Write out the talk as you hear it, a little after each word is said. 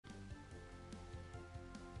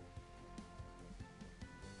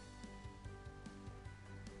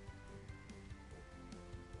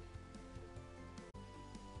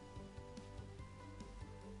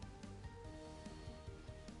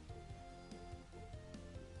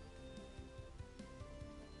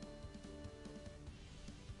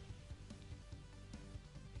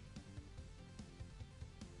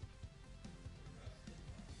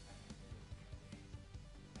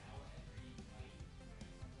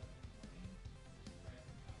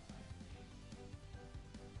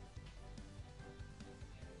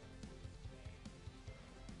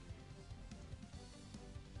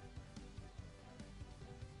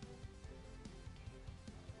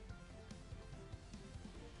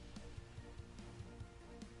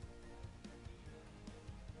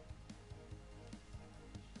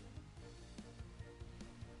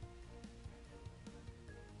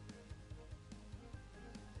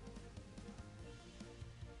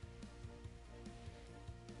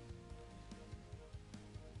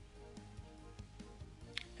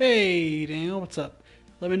Hey, Daniel, what's up?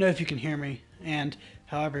 Let me know if you can hear me and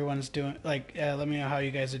how everyone's doing. Let me know how you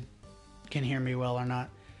guys can hear me well or not.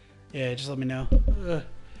 Yeah, just let me know.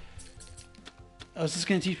 Oh, is this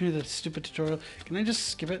gonna teach me the stupid tutorial? Can I just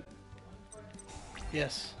skip it?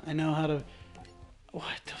 Yes, I know how to. What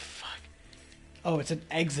the fuck? Oh, it's an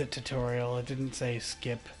exit tutorial. It didn't say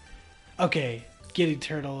skip. Okay, Giddy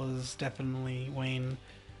Turtle is definitely Wayne.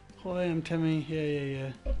 Hi, I'm Timmy.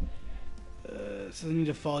 Yeah. So I need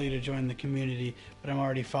to follow you to join the community, but I'm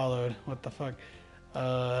already followed. What the fuck?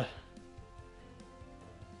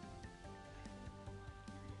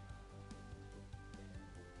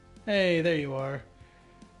 Hey, there you are.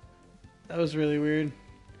 That was really weird.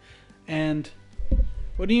 And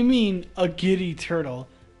what do you mean, a giddy turtle?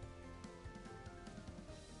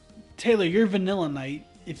 Taylor, you're Vanilla Knight,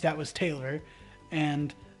 if that was Taylor.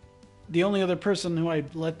 And the only other person who I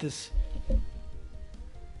let this...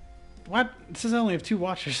 What? It says I only have 2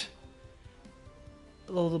 watchers.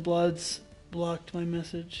 Hello, the Bloods blocked my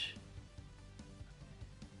message.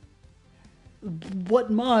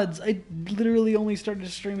 What mods? I literally only started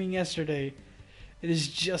streaming yesterday. It is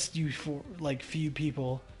just you for like few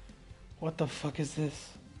people. What the fuck is this?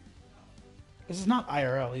 This is not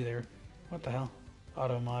IRL either. What the hell?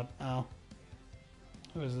 Auto mod. Oh.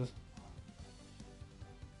 Who is this?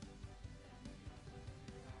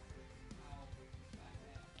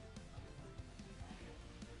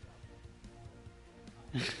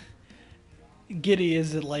 Giddy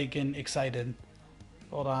is it like an excited?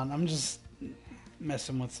 Hold on, I'm just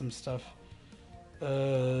messing with some stuff.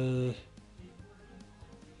 This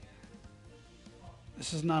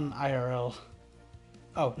is not an IRL.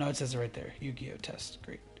 Oh, no, it says it right there. Yugioh test.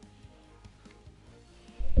 Great.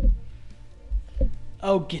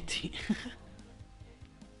 Oh, Giddy.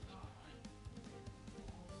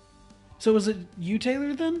 So is it you,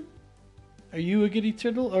 Taylor, then? Are you a Giddy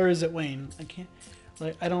Turtle, or is it Wayne? I can't...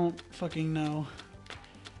 Like, I don't fucking know.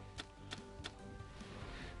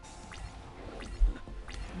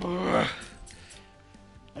 Ugh.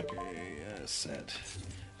 Okay, set.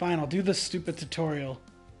 Fine, I'll do this stupid tutorial.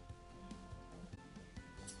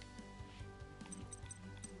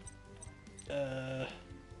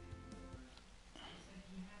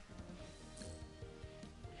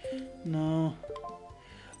 No.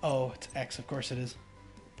 Oh, it's X, of course it is.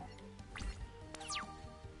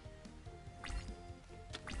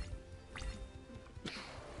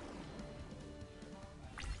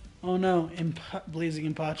 Oh no,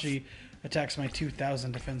 Blazing Impachi attacks my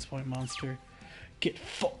 2000 defense point monster. Get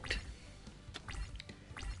fucked.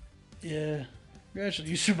 Yeah. Congratulations,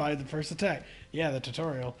 you survived the first attack. Yeah, the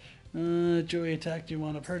tutorial. Joey attacked you,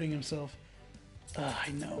 wound up hurting himself.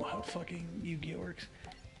 I know how fucking Yu-Gi-Oh works.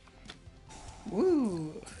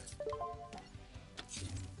 Woo!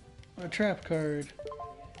 A trap card.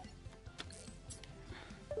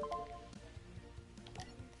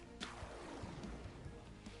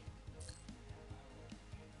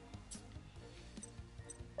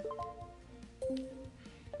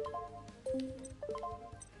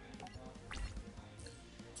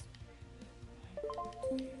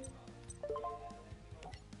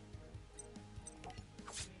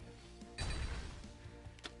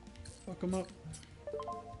 Fuck him up.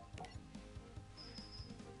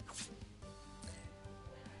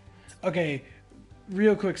 Okay,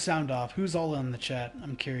 real quick sound off. Who's all in the chat?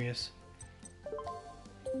 I'm curious.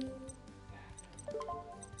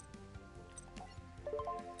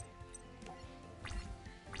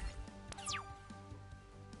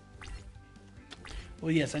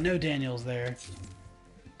 Well, yes, I know Daniel's there.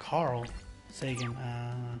 Carl Sagan.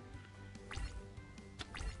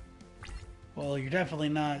 Well, you're definitely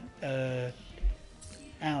not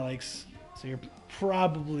Alex, so you're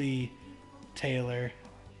probably Taylor.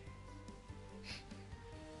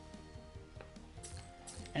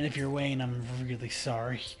 And if you're Wayne, I'm really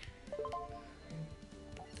sorry.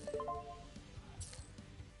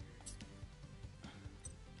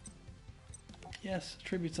 Yes,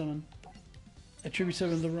 tribute summon. I tribute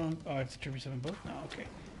summon the wrong... Oh, I have to tribute summon both? No, okay.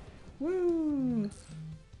 Woo!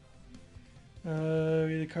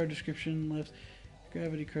 The card description left.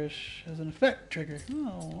 Gravity Crush has an effect trigger.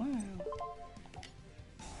 Oh, wow.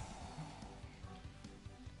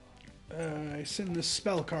 I send this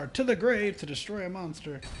spell card to the grave to destroy a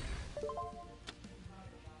monster.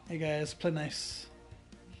 Hey guys, play nice.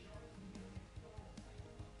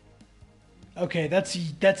 Okay, that's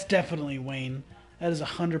definitely Wayne. That is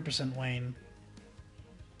 100% Wayne.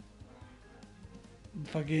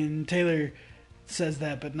 Fucking Taylor says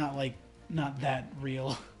that, but not that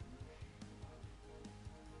real.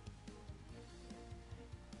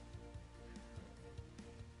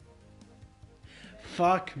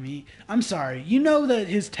 Fuck me. I'm sorry. You know that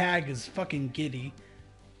his tag is fucking giddy.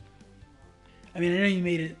 I mean, I know you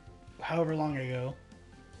made it however long ago.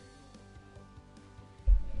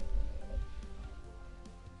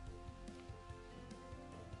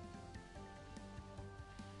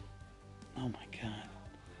 Oh my god.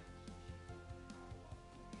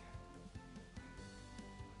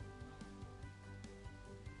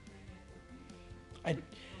 I'm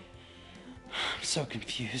so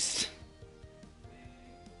confused.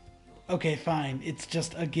 Okay, fine. It's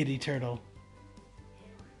just a giddy turtle.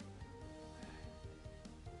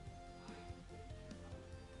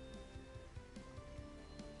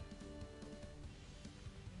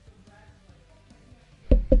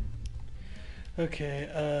 Okay,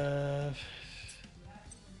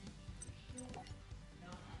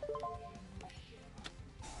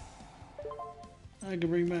 I can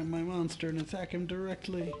bring back my monster and attack him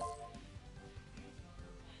directly.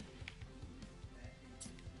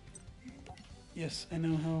 Yes, I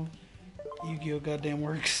know how Yu-Gi-Oh goddamn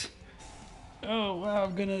works. Oh wow,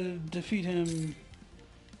 I'm gonna defeat him.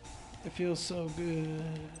 It feels so good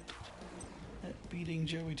at beating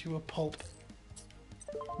Joey to a pulp.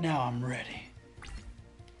 Now I'm ready.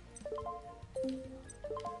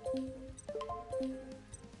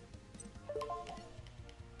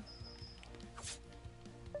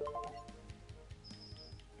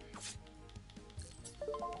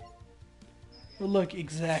 Well, look,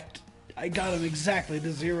 I got him exactly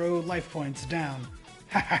to 0 life points down.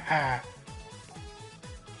 Ha ha ha.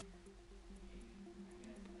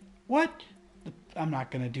 What? I'm not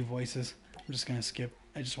gonna do voices. I'm just gonna skip.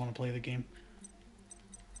 I just want to play the game.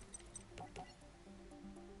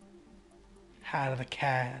 How are the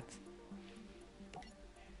cats?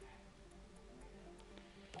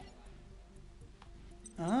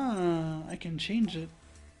 Ah, I can change it.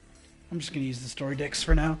 I'm just gonna use the story decks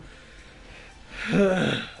for now.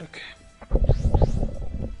 Okay.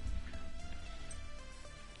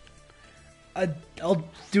 I'll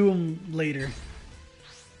do them later.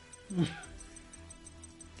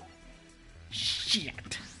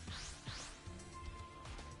 Shit.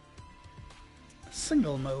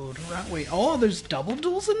 Single mode. Wait. Oh, there's double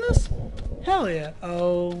duels in this? Hell yeah.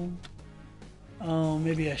 Oh. Oh,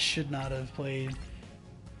 maybe I should not have played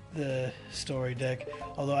the story deck.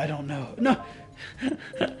 Although I don't know. No.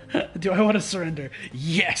 Do I want to surrender?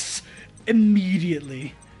 Yes.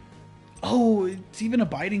 Immediately. Oh, it's even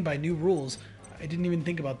abiding by new rules. I didn't even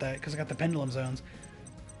think about that because I got the pendulum zones.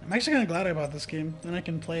 I'm actually kind of glad I bought this game. Then I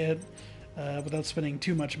can play it without spending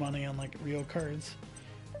too much money on like real cards.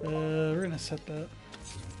 We're gonna set that.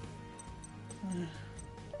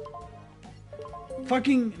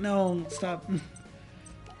 Fucking no! Stop.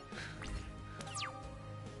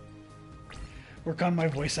 Work on my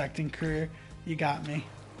voice acting career. You got me.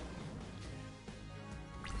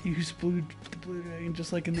 Use the blue dragon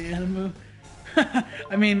just like in the anime.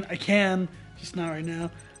 I mean, I can, just not right now.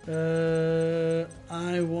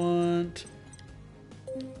 I want.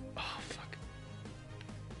 Oh fuck.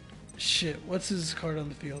 Shit. What's his card on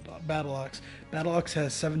the field? Battle Ox. Battle Ox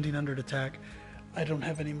has 1700 attack. I don't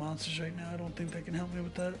have any monsters right now. I don't think they can help me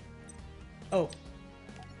with that. Oh,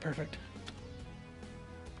 perfect.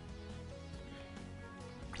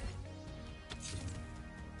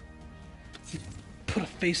 Put a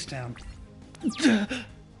face down.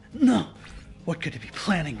 No. What could it be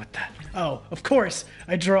planning with that? Oh, of course.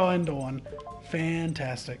 I draw into one.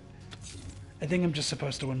 Fantastic. I think I'm just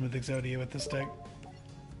supposed to win with Exodia with this deck.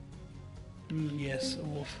 Yes, a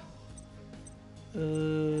wolf.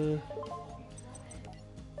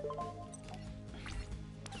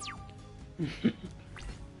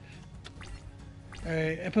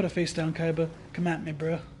 Alright, I put a face down, Kaiba. Come at me,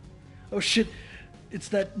 bro. Oh shit. It's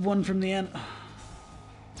that one from the end.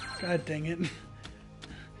 God dang it.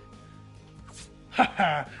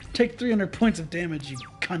 Haha! Take 300 points of damage, you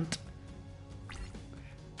cunt.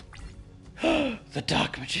 The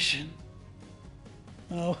Dark Magician.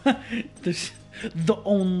 Oh, there's the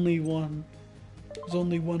only one. There's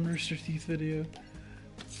only one Rooster Teeth video.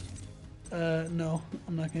 No,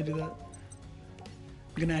 I'm not gonna do that.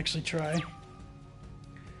 I'm gonna actually try.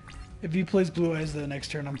 If he plays Blue Eyes the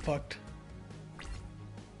next turn, I'm fucked.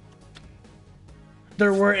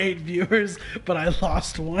 There were 8 viewers, but I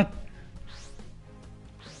lost one.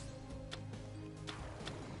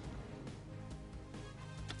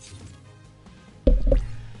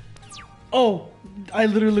 Oh, I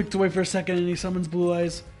literally looked away for a second and he summons Blue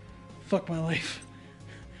Eyes. Fuck my life.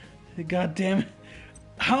 God damn it.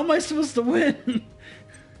 How am I supposed to win?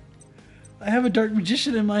 I have a Dark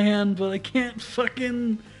Magician in my hand, but I can't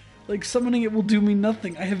fucking... Like, summoning it will do me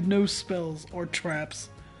nothing. I have no spells or traps.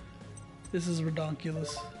 This is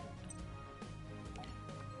redonkulous.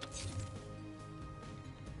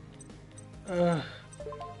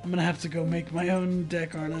 I'm gonna have to go make my own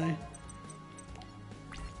deck, aren't I?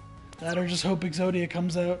 That or just hope Exodia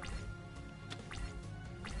comes out.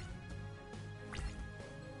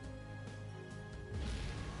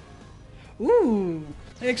 Ooh!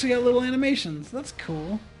 They actually got little animations. That's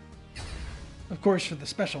cool. Of course, for the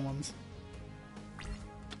special ones.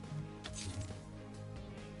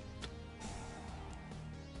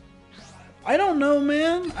 I don't know,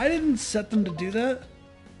 man. I didn't set them to do that.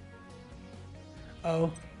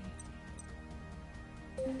 Oh.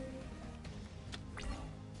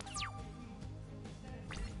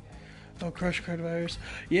 Oh, Crush Card Virus.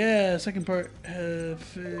 Yeah, second part,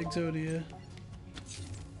 Exodia.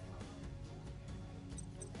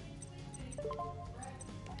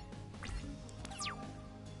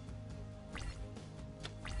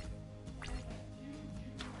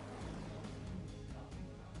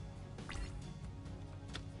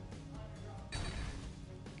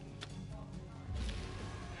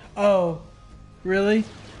 Oh, really?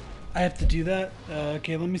 I have to do that?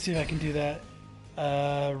 Okay, let me see if I can do that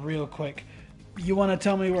real quick. You want to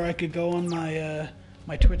tell me where I could go on my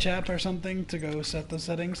my Twitch app or something to go set the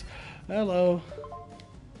settings? Hello.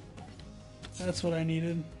 That's what I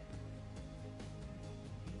needed.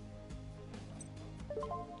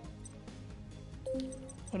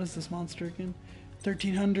 What is this monster again?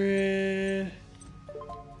 1300.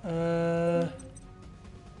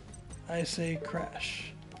 I say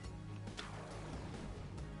crash.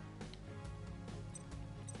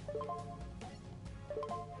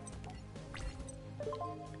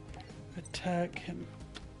 Attack him.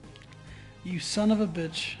 You son of a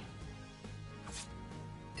bitch.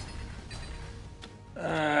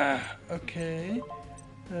 Okay.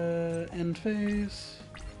 End phase.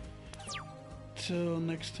 Till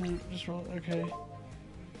next time. Just roll. Okay.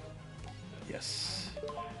 Yes.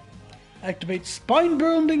 Activate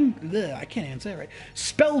spine-binding. I can't even say it right.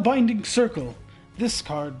 Spellbinding circle. This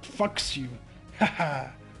card fucks you. Haha.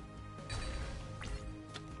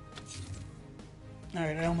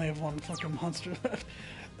 Alright, I only have one fucking monster left.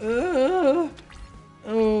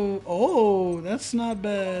 Oh, that's not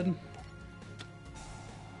bad.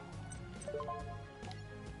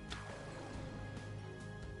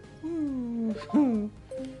 Ooh.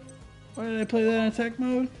 Why did I play that in attack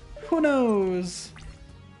mode? Who knows?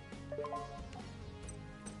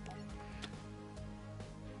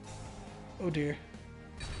 Oh dear.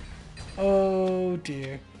 Oh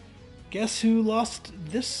dear. Guess who lost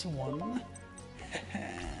this one?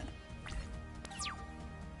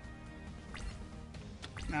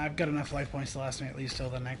 Nah, I've got enough life points to last me at least till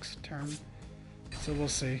the next turn. So we'll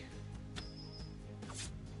see.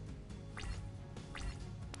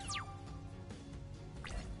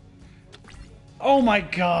 Oh my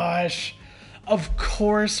gosh! Of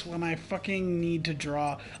course, when I fucking need to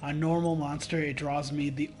draw a normal monster, it draws me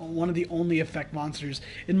one of the only effect monsters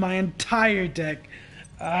in my entire deck.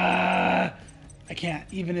 I can't.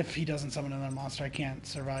 Even if he doesn't summon another monster, I can't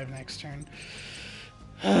survive next turn.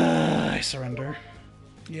 I surrender.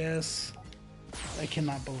 Yes. I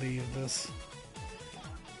cannot believe this.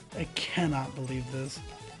 I cannot believe this.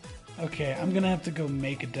 Okay, I'm gonna have to go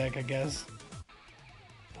make a deck, I guess.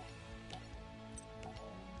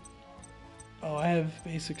 Oh, I have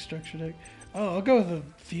basic structure deck. Oh, I'll go with a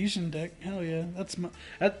fusion deck. Hell yeah,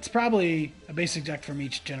 that's probably a basic deck from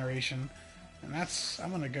each generation, and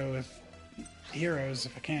I'm gonna go with heroes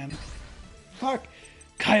if I can. Fuck,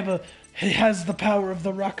 Kaiba. He has the power of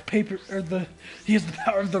the rock paper, he has the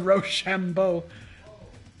power of the Rochambeau.